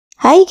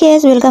Hai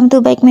guys, welcome to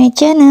back my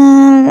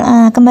channel.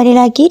 Kembali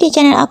lagi di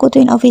channel aku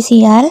Twin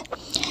Official.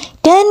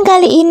 Dan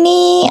kali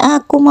ini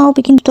aku mau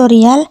bikin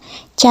tutorial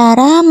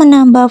cara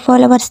menambah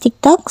followers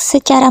TikTok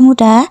secara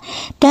mudah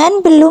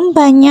dan belum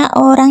banyak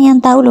orang yang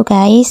tahu loh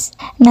guys.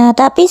 Nah,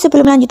 tapi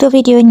sebelum lanjut ke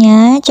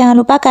videonya,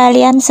 jangan lupa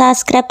kalian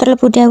subscribe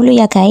terlebih dahulu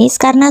ya guys,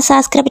 karena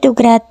subscribe itu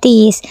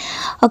gratis.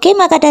 Oke,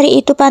 maka dari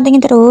itu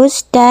pantengin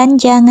terus dan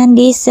jangan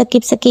di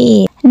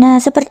skip-skip. Nah,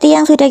 seperti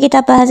yang sudah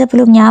kita bahas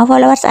sebelumnya,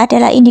 followers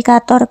adalah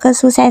indikator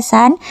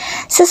kesuksesan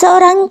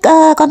seseorang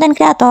konten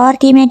kreator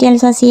di media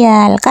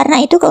sosial. Karena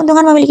itu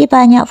keuntungan memiliki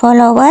banyak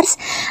followers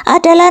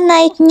adalah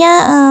naiknya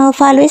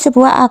value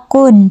sebuah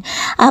akun.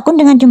 Akun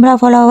dengan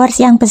jumlah followers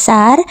yang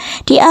besar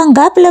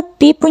dianggap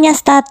lebih punya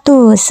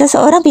status.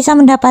 Seseorang bisa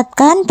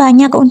mendapatkan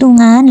banyak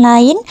keuntungan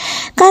lain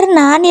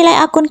karena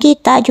nilai akun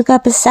kita juga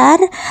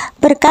besar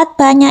berkat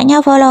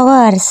banyaknya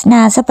followers.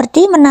 Nah,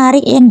 seperti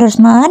menarik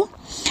endorsement.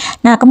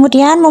 Nah,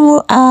 kemudian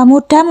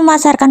mudah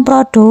memasarkan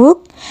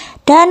produk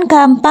dan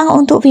gampang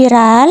untuk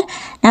viral.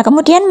 Nah,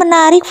 kemudian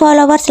menarik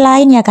followers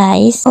lain ya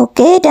guys.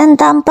 Oke, dan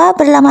tanpa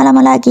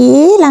berlama-lama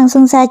lagi,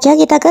 langsung saja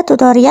kita ke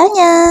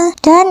tutorialnya.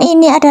 Dan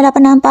ini adalah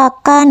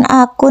penampakan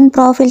akun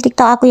profil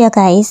TikTok aku ya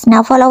guys.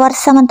 Nah, followers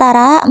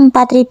sementara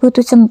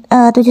 4079.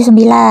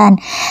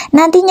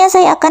 Nantinya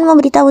saya akan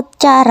memberitahu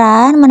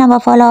cara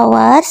menambah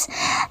followers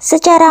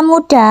secara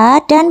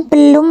mudah dan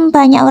belum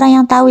banyak orang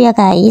yang tahu ya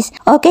guys.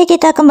 Oke,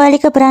 kita kembali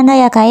ke beranda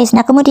ya guys.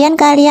 Nah, kemudian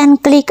kalian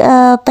klik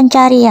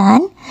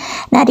pencarian.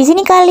 Nah, di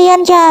sini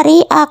kalian cari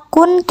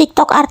akun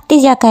TikTok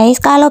artis ya guys.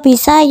 Kalau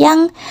bisa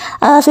yang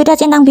sudah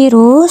centang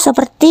biru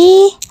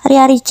seperti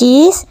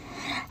gratis.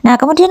 Nah,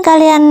 kemudian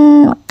kalian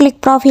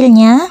klik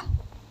profilnya.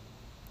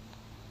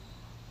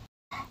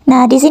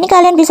 Nah, di sini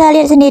kalian bisa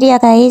lihat sendiri ya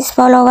guys,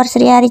 followers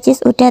gratis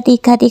udah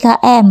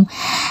 33M.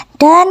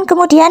 Dan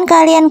kemudian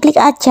kalian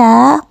klik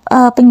aja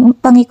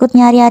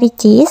pengikutnya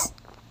gratis.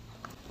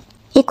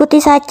 Ikuti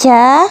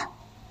saja.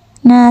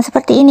 Nah,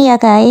 seperti ini ya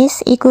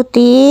guys,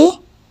 ikuti.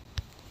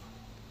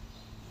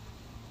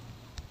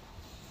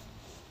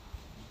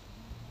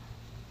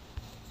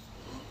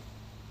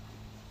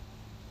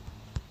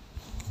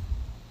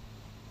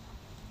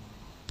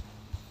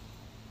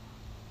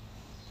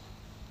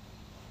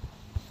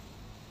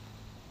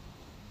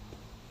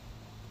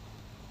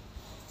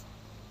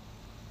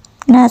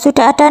 Nah,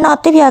 sudah ada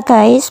notif ya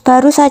guys,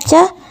 baru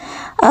saja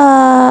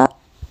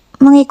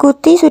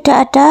mengikuti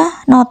sudah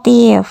ada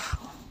notif.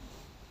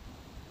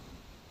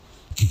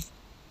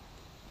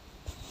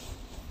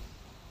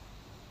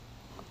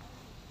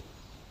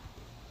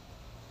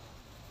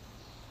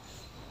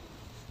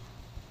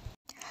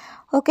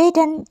 Oke,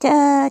 dan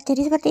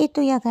jadi seperti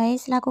itu ya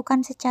guys,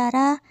 lakukan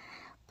secara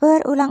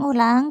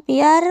berulang-ulang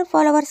biar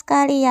followers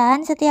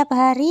kalian setiap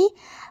hari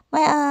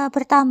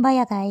bertambah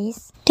ya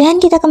guys. Dan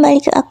kita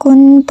kembali ke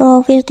akun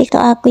profil TikTok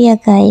aku ya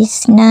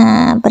guys.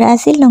 Nah,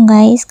 berhasil dong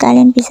guys,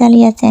 kalian bisa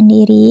lihat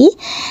sendiri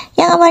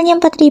yang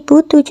awalnya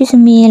 4079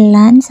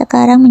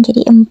 sekarang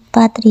menjadi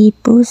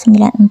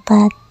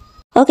 4094.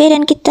 Oke,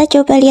 dan kita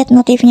coba lihat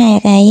notifnya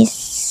ya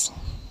guys.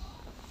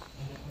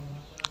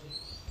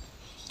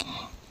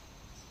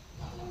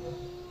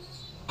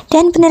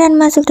 Dan beneran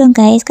masuk dong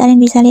guys, kalian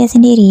bisa lihat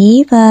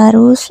sendiri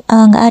baru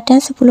nggak ada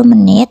 10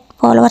 menit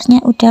followersnya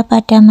udah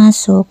pada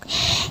masuk.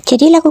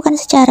 Jadi lakukan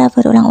secara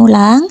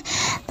berulang-ulang,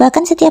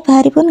 bahkan setiap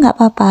hari pun nggak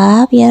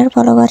apa-apa, biar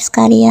followers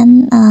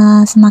kalian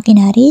semakin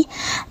hari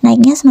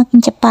naiknya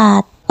semakin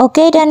cepat.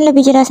 Oke, dan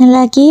lebih jelasnya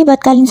lagi buat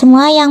kalian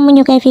semua yang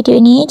menyukai video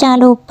ini, jangan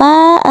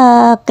lupa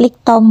klik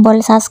tombol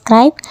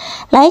subscribe,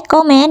 like,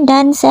 komen,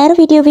 dan share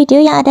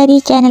video-video yang ada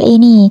di channel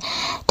ini.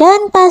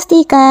 Dan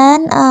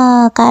pastikan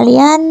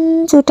kalian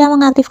sudah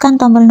mengaktifkan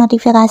tombol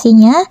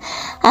notifikasinya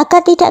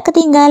agar tidak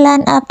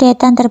ketinggalan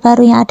updatean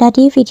terbaru yang ada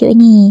di video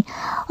ini.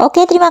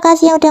 Oke, terima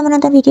kasih yang udah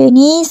menonton video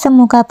ini,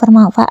 semoga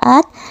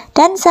bermanfaat,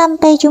 dan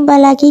sampai jumpa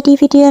lagi di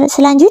video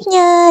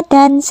selanjutnya,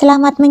 dan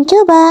selamat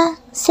mencoba.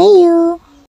 See you.